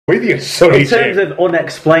With your Sonny In terms of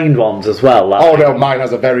unexplained ones as well. Like, oh no, mine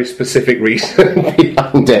has a very specific reason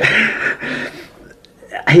behind it.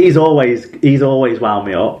 He's always wound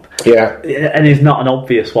me up. Yeah, and he's not an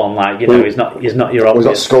obvious one. Like he's not your obvious. We've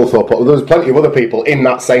got Sculthorpe, but there was plenty of other people in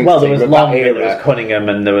that same. Well, there was Long, there was Cunningham,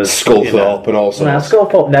 and there was Sculthorpe and all sorts.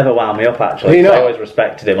 Sculthorpe never wound me up actually. I always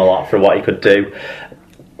respected him a lot for what he could do.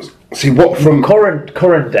 See what from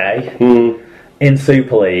current day in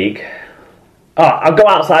Super League. Oh, I'll go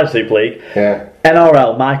outside of Super League. Yeah.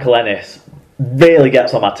 NRL, Michael Ennis really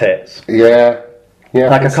gets on my tits. Yeah. Yeah.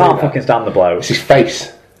 Like I can't fucking stand the bloke. It's his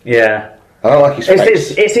face. Yeah. I don't like his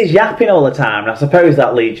face. It's his yapping all the time, and I suppose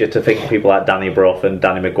that leads you to think of people like Danny Brough and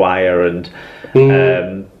Danny Maguire and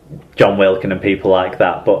John Wilkin and people like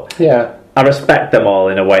that. But yeah, I respect them all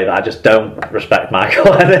in a way that I just don't respect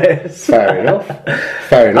Michael Ennis. Fair enough.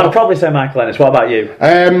 Fair enough. I'll probably say Michael Ennis. What about you?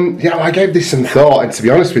 Yeah, I gave this some thought, and to be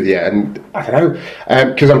honest with you, and I don't know,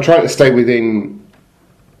 because I'm trying to stay within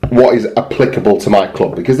what is applicable to my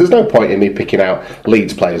club, because there's no point in me picking out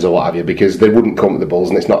Leeds players or what have you, because they wouldn't come with the Bulls,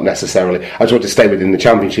 and it's not necessarily. I just want to stay within the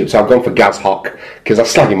Championship, so I've gone for Gaz Hock, because I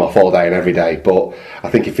slag him off all day and every day. But I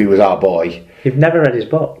think if he was our boy, you've never read his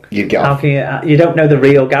book. You'd get How off. Can you don't know the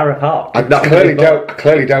real Gareth Hock. I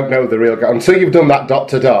clearly don't know the real Gareth. Until you've done that dot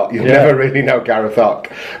to dot, you'll never really know Gareth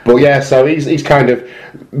Hock. But yeah, so he's kind of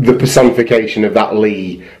the personification of that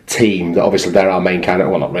Lee team. That obviously they're our main kind of,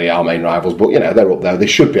 well, not really our main rivals, but they're up there. They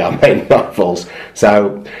should be our main rivals.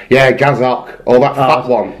 So yeah, Gaz Hock, or that fat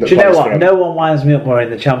one. Do you know what? No one winds me up more in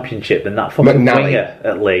the Championship than that fucking winger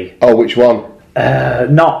at Lee. Oh, which one?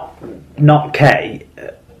 Not Kay.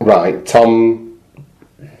 Right, Tom.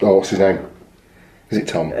 Oh, what's his name? Is it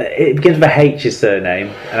Tom? It begins with a H, his surname,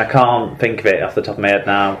 and I can't think of it off the top of my head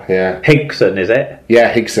now. Yeah. Higson, is it?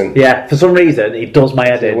 Yeah, Higson. Yeah, for some reason, he does my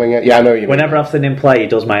head in. Winger. Yeah, I know you. Whenever I've seen him play, he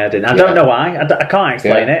does my head in. I don't know why. I can't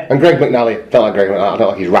explain it. And Greg McNally. Don't like Greg McNally. I don't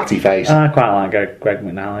like his ratty face. I quite like Greg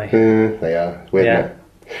McNally. They are. Weird, isn't it?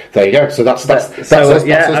 There you go. So that's us two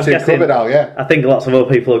covered now, yeah. I think lots of other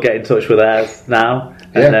people will get in touch with theirs now,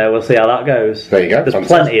 and we'll see how that goes. There you go. There's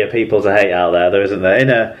plenty of people to hate out there isn't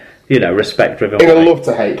there? In a respect-driven way. In a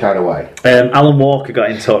love-to-hate kind of way. Alan Walker got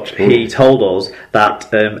in touch. He told us that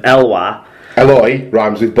Eloy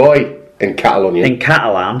rhymes with boy in Catalonia. In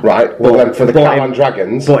Catalan. Right. Well, then for the Catalan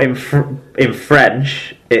Dragons. But in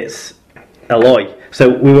French, it's Eloy.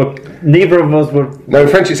 So neither of us were... No, in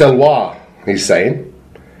French it's Eloy, he's saying.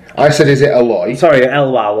 I said, is it Eloy? Sorry,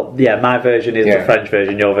 Eloy. Yeah, my version is the French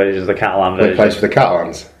version, your version is the Catalan version. He plays for the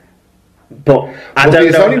Catalans. But I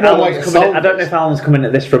don't know if Alan's coming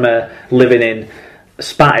at this from living in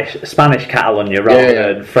Spanish Catalonia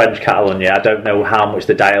rather than French Catalonia. I don't know how much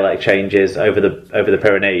the dialect changes over the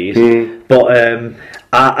Pyrenees. But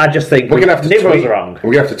I just think neither of us are wrong.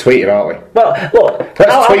 We're going to have to tweet him, aren't we? Well, look,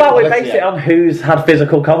 how about we base it on who's had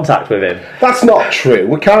physical contact with him? That's not true.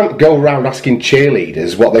 We can't go around asking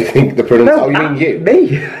cheerleaders what they think the pronunciation... No, you mean you? Me?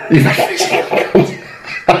 You've had physical contact.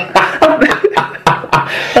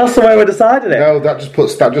 That's the way we decided it. No, that just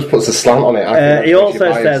puts a slant on it. He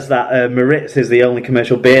also says that Maritz is the only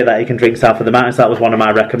commercial beer that he can drink south of the mountains. That was one of my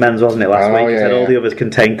recommends, wasn't it, last week? He said all the others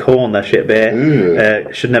contain corn, they're shit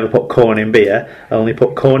beer. Should never put corn in beer, only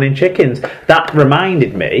put corn in chickens. That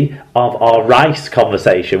reminded me of our rice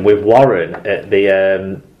conversation with Warren at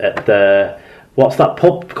the what's that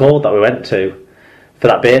pub called that we went to for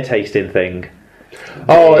that beer tasting thing?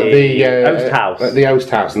 Oh, at the Oast House. At the Oast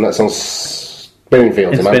House, and that's on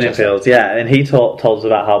Spinningfields in Manchester. Spinningfields, yeah, and he told us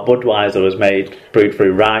about how Budweiser was brewed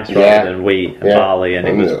through rice rather than wheat and barley, and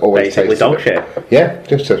it was basically dog shit. Yeah,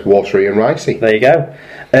 just as watery and ricey. There you go.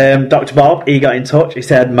 Dr. Bob, he got in touch. He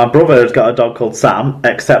said, my brother has got a dog called Sam,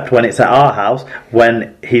 except when it's at our house,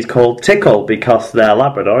 when he's called Tickle, because their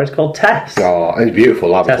Labrador is called Tess. Oh, he's a beautiful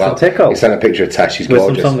lab as well. Tess and Tickle. He sent a picture of Tess, she's gorgeous.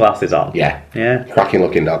 With some sunglasses on. Yeah. Cracking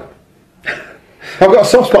looking dog. I've got a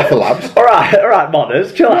soft spot for labs. all right,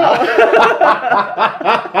 Monners, chill out.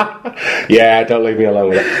 Yeah, don't leave me alone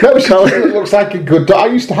with it. No, it looks like a good dog.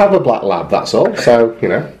 I used to have a black lab, that's all, so,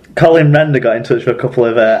 Colin Render got in touch with a couple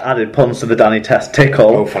of added puns to the Danny Test tickle.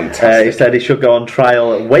 Oh, fantastic. He said he should go on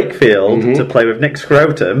trial at Wakefield to play with Nick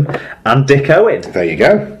Scrotum and Dick Owen. There you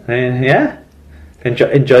go. Yeah.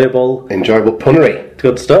 Enjoyable punnery.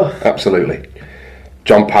 Good stuff. Absolutely.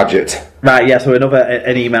 John Paget. Right, yeah, so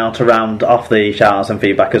an email to round off the shout-outs and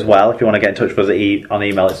feedback as well. If you want to get in touch with us on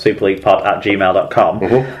email, it's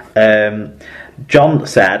superleaguepod@gmail.com. John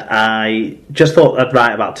said, I just thought I'd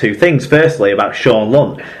write about two things. Firstly, about Sean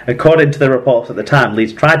Lunt. According to the reports at the time,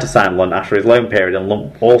 Leeds tried to sign Lunt after his loan period, and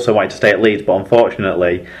Lunt also wanted to stay at Leeds, but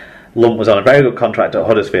unfortunately, Lunt was on a very good contract at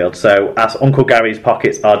Huddersfield, so as Uncle Gary's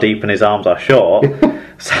pockets are deep and his arms are short,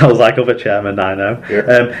 Sounds like other chairman I know.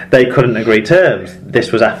 Yeah. They couldn't agree terms.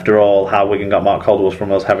 This was, after all, how Wigan got Mark Caldwell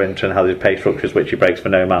from Us Hetherington, how his pay structures, which he breaks for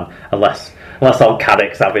no man, unless old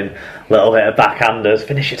Caddick's having a little bit of backhanders.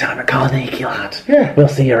 Finish your time at Carnegie, lad. Yeah. We'll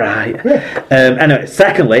see you right. Yeah. Anyway,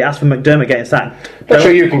 secondly, as for McDermott getting sacked... Not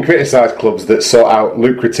sure you can criticise clubs that sort out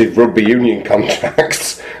lucrative rugby union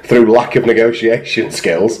contracts through lack of negotiation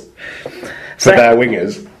skills for their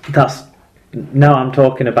wingers. No, I'm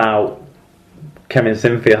talking about Kevin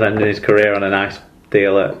Sinfield ending his career on a nice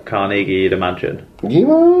deal at Carnegie, you'd imagine.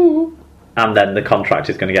 Yeah. And then the contract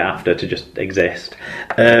is going to get after to just exist.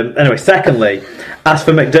 Anyway, secondly, as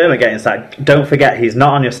for McDermott getting sacked, don't forget he's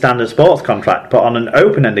not on your standard sports contract, but on an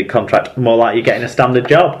open-ended contract, more like you're getting a standard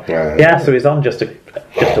job. Yeah, so he's on just a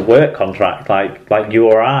work contract, like you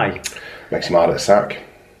or I. Makes him hard to sack.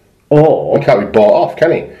 Or he can't be bought off,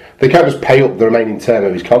 can he? They can't just pay up the remaining term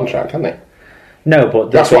of his contract, can they? No, but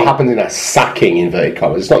that's what happens in a sacking, inverted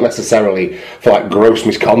commas. It's not necessarily for like gross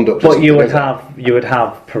misconduct. But you would have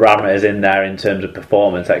parameters in there in terms of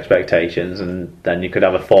performance expectations, and then you could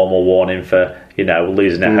have a formal warning for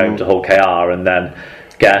losing at home to Hull KR, and then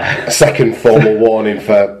get a second formal warning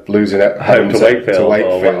for losing at home to Wakefield.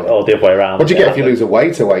 Or the other way around. What do you get if you lose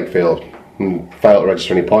away to Wakefield and fail to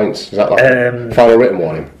register any points? Is that like a final written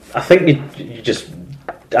warning? I think you just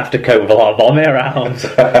have to cope with a lot of bombing around,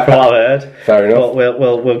 from what I've heard. Fair enough. But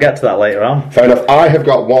we'll get to that later on. Fair enough. I have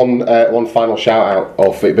got one final shout out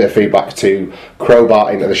or a bit of feedback to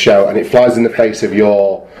crowbar into the show, and it flies in the face of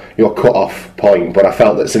your cut-off point, but I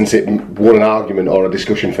felt that since it won an argument or a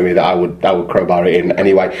discussion for me, that I would crowbar it in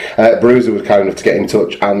anyway. Bruiser was kind enough to get in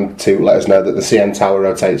touch and to let us know that the CN Tower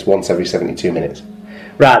rotates once every 72 minutes.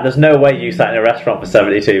 Right, there's no way you sat in a restaurant for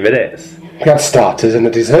 72 minutes. We had starters and a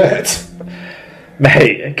dessert.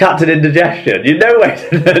 Mate, captain indigestion. You know way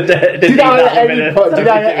Did I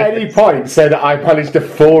at any point say that I managed a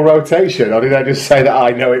full rotation, or did I just say that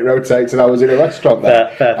I know it rotates and I was in a restaurant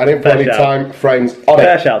there? I didn't put any time frames on it.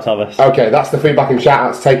 Fair shout, Thomas. Okay, that's the feedback and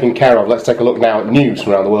shout-outs taken care of. Let's take a look now at news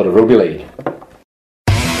from around the world of rugby league.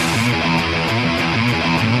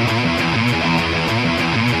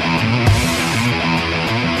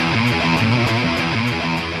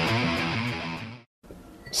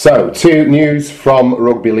 So, 2 news from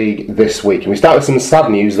Rugby League this week. And we start with some sad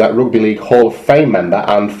news that Rugby League Hall of Fame member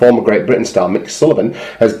and former Great Britain star Mick Sullivan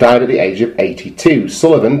has died at the age of 82.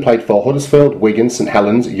 Sullivan played for Huddersfield, Wigan, St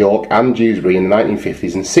Helens, York and Dewsbury in the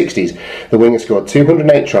 1950s and 60s. The winger scored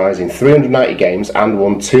 208 tries in 390 games and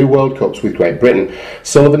won 2 World Cups with Great Britain.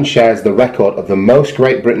 Sullivan shares the record of the most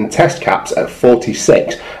Great Britain Test caps at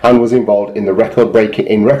 46 and was involved in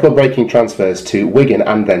record-breaking transfers to Wigan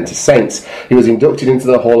and then to Saints. He was inducted into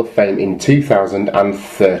the Hall of Fame in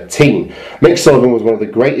 2013. Mick Sullivan was one of the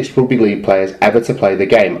greatest rugby league players ever to play the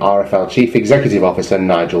game, RFL Chief Executive Officer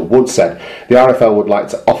Nigel Wood said. The RFL would like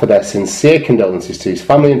to offer their sincere condolences to his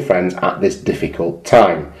family and friends at this difficult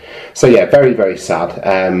time. So yeah, very, very sad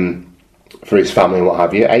for his family and what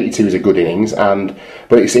have you. 82 is a good innings,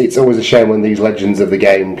 but it's always a shame when these legends of the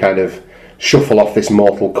game kind of shuffle off this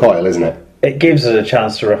mortal coil, isn't it? It gives us a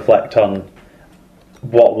chance to reflect on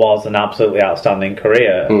what was an absolutely outstanding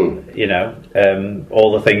career.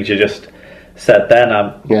 All the things you just said then.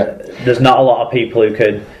 There's not a lot of people who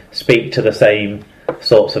can speak to the same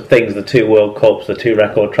sorts of things, the 2 World Cups, the 2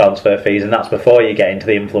 record transfer fees, and that's before you get into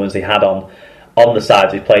the influence he had on the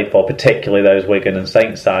sides he played for, particularly those Wigan and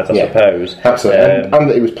Saints sides, I suppose. Absolutely. And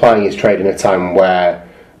that he was playing his trade in a time where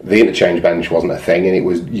the interchange bench wasn't a thing, and it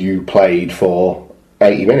was you played for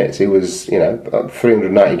 80 minutes. It was,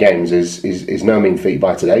 390 games is no mean feat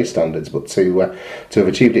by today's standards, but to have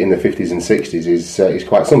achieved it in the 50s and 60s is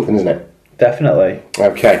quite something, isn't it? Definitely.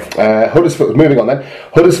 Okay, Huddersfield. Moving on then.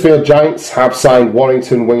 Huddersfield Giants have signed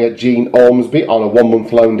Warrington winger Gene Ormsby on a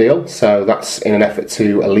 1-month loan deal, so that's in an effort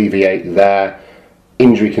to alleviate their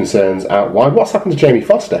injury concerns out wide. What's happened to Jamie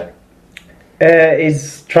Foster?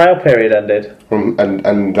 His trial period ended.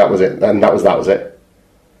 And that was it. And that was it.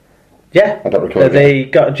 Yeah, I don't recall. They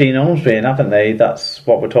got Gene Ormsby in, haven't they? That's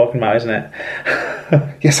what we're talking about, isn't it?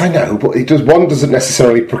 Yes, I know, but one doesn't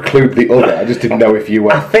necessarily preclude the other. I just didn't know if you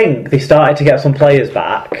were. I think they started to get some players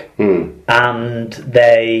back, and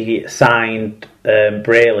they signed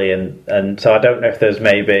Braley, and so I don't know if there's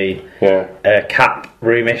maybe cap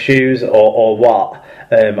room issues or what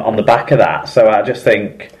on the back of that. So I just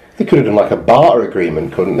think they could have done like a barter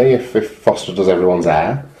agreement, couldn't they? If Foster does everyone's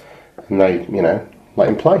hair, and they let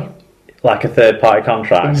him play. Like a third-party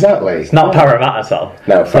contract. Exactly. It's not Parramatta,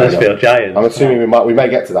 no, Huddersfield Giants. I'm assuming we may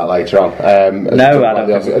get to that later on. No, I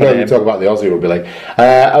don't think we talk about the Aussie Rugby League.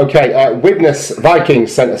 Widnes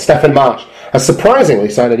Vikings centre Stephen Marsh has surprisingly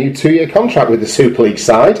signed a new 2-year contract with the Super League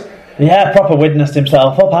side. Yeah, proper witnessed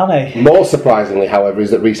himself up, hasn't he? More surprisingly, however, is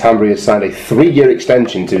that Rhys Hanbury has signed a 3-year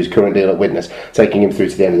extension to his current deal at Widnes, taking him through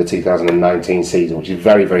to the end of the 2019 season, which is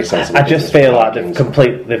very, very sensible. I just feel like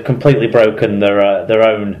they've completely broken their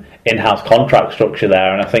own in-house contract structure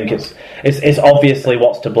there, and I think it's obviously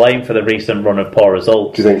what's to blame for the recent run of poor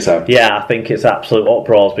results. Do you think so? Yeah, I think it's absolute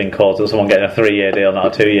uproar's been caused with someone getting a 3-year deal,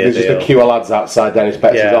 not a 2-year deal. There's just a queue of lads outside Dennis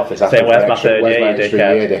Betts' office. Saying, where's my third year,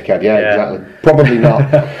 you dickhead? Yeah, exactly. Probably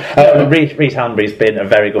not. Rhys Hanbury's been a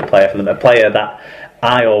very good player for them, a player that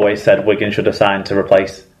I always said Wigan should have signed to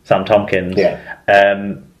replace Sam Tompkins. Yeah.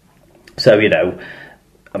 So,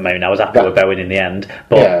 I mean, I was happy with Bowen in the end,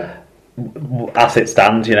 but as it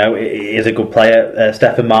stands, he is a good player.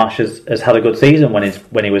 Stephen Marsh has had a good season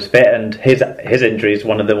when he was fit, and his injury is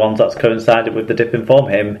one of the ones that's coincided with the dip in form.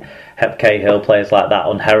 Him, Hep Cahill, players like that,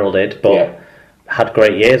 unheralded, but had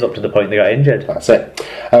great years up to the point they got injured. That's it.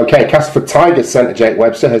 Okay, Castleford Tigers centre Jake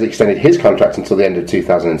Webster has extended his contract until the end of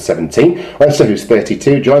 2017. Webster, who's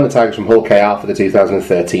 32, joined the Tigers from Hull KR for the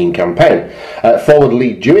 2013 campaign. Forward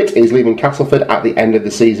Lee Jewett is leaving Castleford at the end of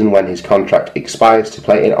the season when his contract expires to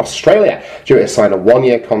play in Australia. Jewett has signed a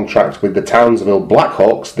 1-year contract with the Townsville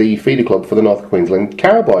Blackhawks, the feeder club for the North Queensland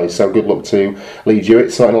Cowboys. So good luck to Lee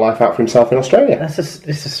Jewett sorting a life out for himself in Australia. It's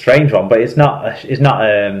a strange one, but it's not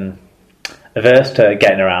averse to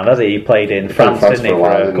getting around, has he? He played in France, didn't he,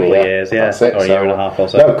 for a couple of years, or a year and a half or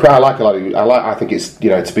so. No, I like a lot. I think it's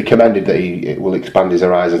to be commended that he will expand his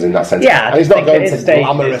horizons in that sense. Yeah, and he's not going to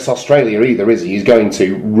glamorous Australia either, is he? He's going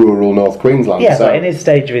to rural North Queensland. Yeah, but in his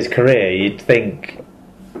stage of his career, you'd think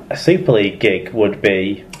a Super League gig would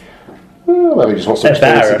be. Well, he just wants to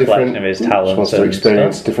experience a different of his talent. Wants to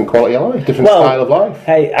experience different quality of life, different style of life.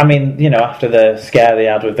 Hey, I mean, after the scare they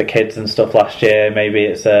had with the kids and stuff last year, maybe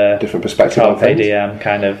it's a different perspective on things. DM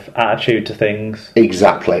kind of attitude to things.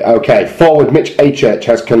 Exactly. Okay, forward Mitch Achurch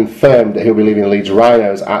has confirmed that he'll be leaving the Leeds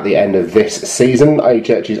Rhinos at the end of this season.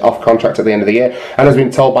 Achurch is off contract at the end of the year and has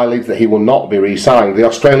been told by Leeds that he will not be re-signed. The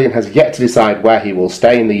Australian has yet to decide where he will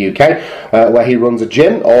stay in the UK, where he runs a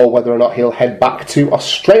gym, or whether or not he'll head back to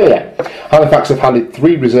Australia. Halifax have handed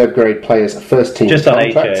 3 reserve grade players first team just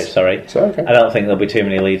contracts. On Achurch, sorry. So, okay. I don't think there'll be too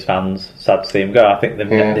many Leeds fans sad to see him go. I think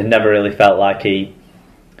they've never really felt like he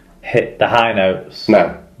hit the high notes.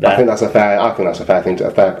 No. I think that's a fair thing,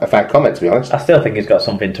 a fair comment, to be honest. I still think he's got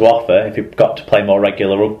something to offer if he's got to play more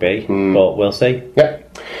regular rugby, but we'll see. Yeah.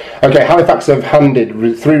 Okay, Halifax have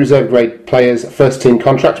handed 3 reserve grade players first team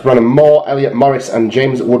contracts. Brannon Moore, Elliot Morris and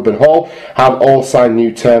James Woodburn Hall have all signed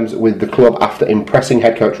new terms with the club after impressing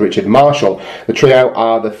head coach Richard Marshall. The trio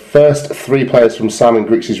are the first 3 players from Simon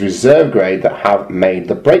Griggs' reserve grade that have made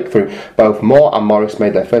the breakthrough. Both Moore and Morris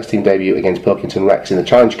made their first team debut against Pilkington Rex in the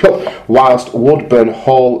Challenge Cup, whilst Woodburn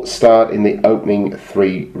Hall starred in the opening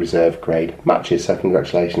 3 reserve grade matches. So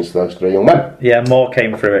congratulations to those 3 young men. Yeah, Moore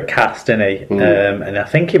came through at Cast, didn't he? And I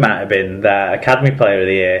think he might have been their Academy Player of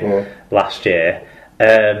the Year last year.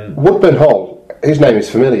 Woodburn Hall, his name is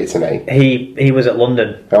familiar to me. He was at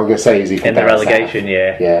London. I was going to say, is he from in the relegation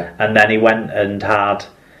year? Yeah. And then he went and had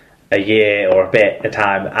a year or a bit of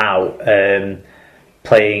time out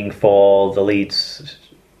playing for the Leeds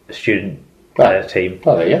student team.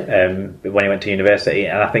 Oh, there you go. When he went to university,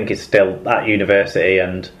 and I think he's still at university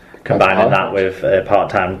and combining that with a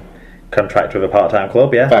part-time contract with a part-time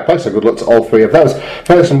club, Fair play, so good luck to all 3 of those.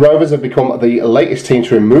 Ferguson Rovers have become the latest team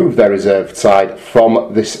to remove their reserve side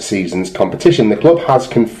from this season's competition. The club has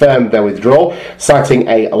confirmed their withdrawal, citing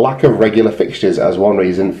a lack of regular fixtures as one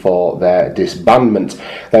reason for their disbandment.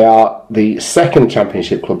 They are the 2nd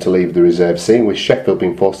championship club to leave the reserve scene, with Sheffield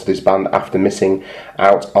being forced to disband after missing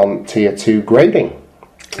out on Tier 2 grading.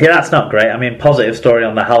 Yeah, that's not great. I mean, positive story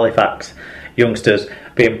on the Halifax youngsters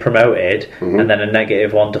being promoted, and then a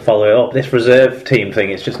negative one to follow it up. This reserve team thing,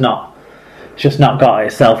 it's just not got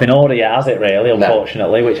itself in order yet, has it? Really,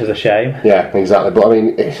 unfortunately, which is a shame. Yeah, exactly. But I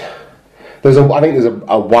mean, I think there's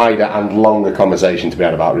a wider and longer conversation to be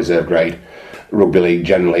had about reserve grade rugby league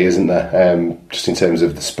generally, isn't there? Just in terms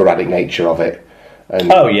of the sporadic nature of it.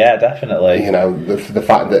 And, oh yeah, definitely. The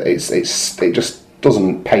fact that it just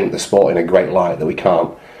doesn't paint the sport in a great light that we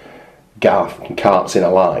can't get our carts in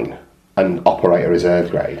a line and operate a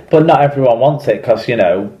reserve grade. But not everyone wants it, because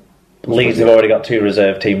Leeds have already got 2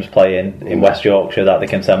 reserve teams playing in West Yorkshire that they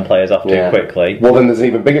can send players off to quickly. Well, then there's an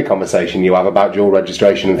even bigger conversation you have about dual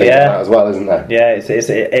registration and things like that as well, isn't there? Yeah, it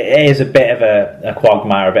is a bit of a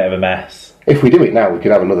quagmire, a bit of a mess. If we do it now, we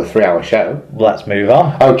could have another 3-hour show. Let's move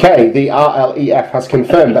on. Okay, the RLEF has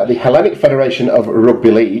confirmed that the Hellenic Federation of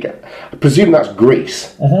Rugby League, I presume that's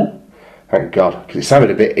Greece, Thank God, because it sounded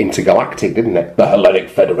a bit intergalactic, didn't it? The Hellenic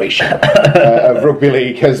Federation of Rugby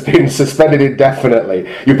League has been suspended indefinitely.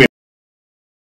 You've been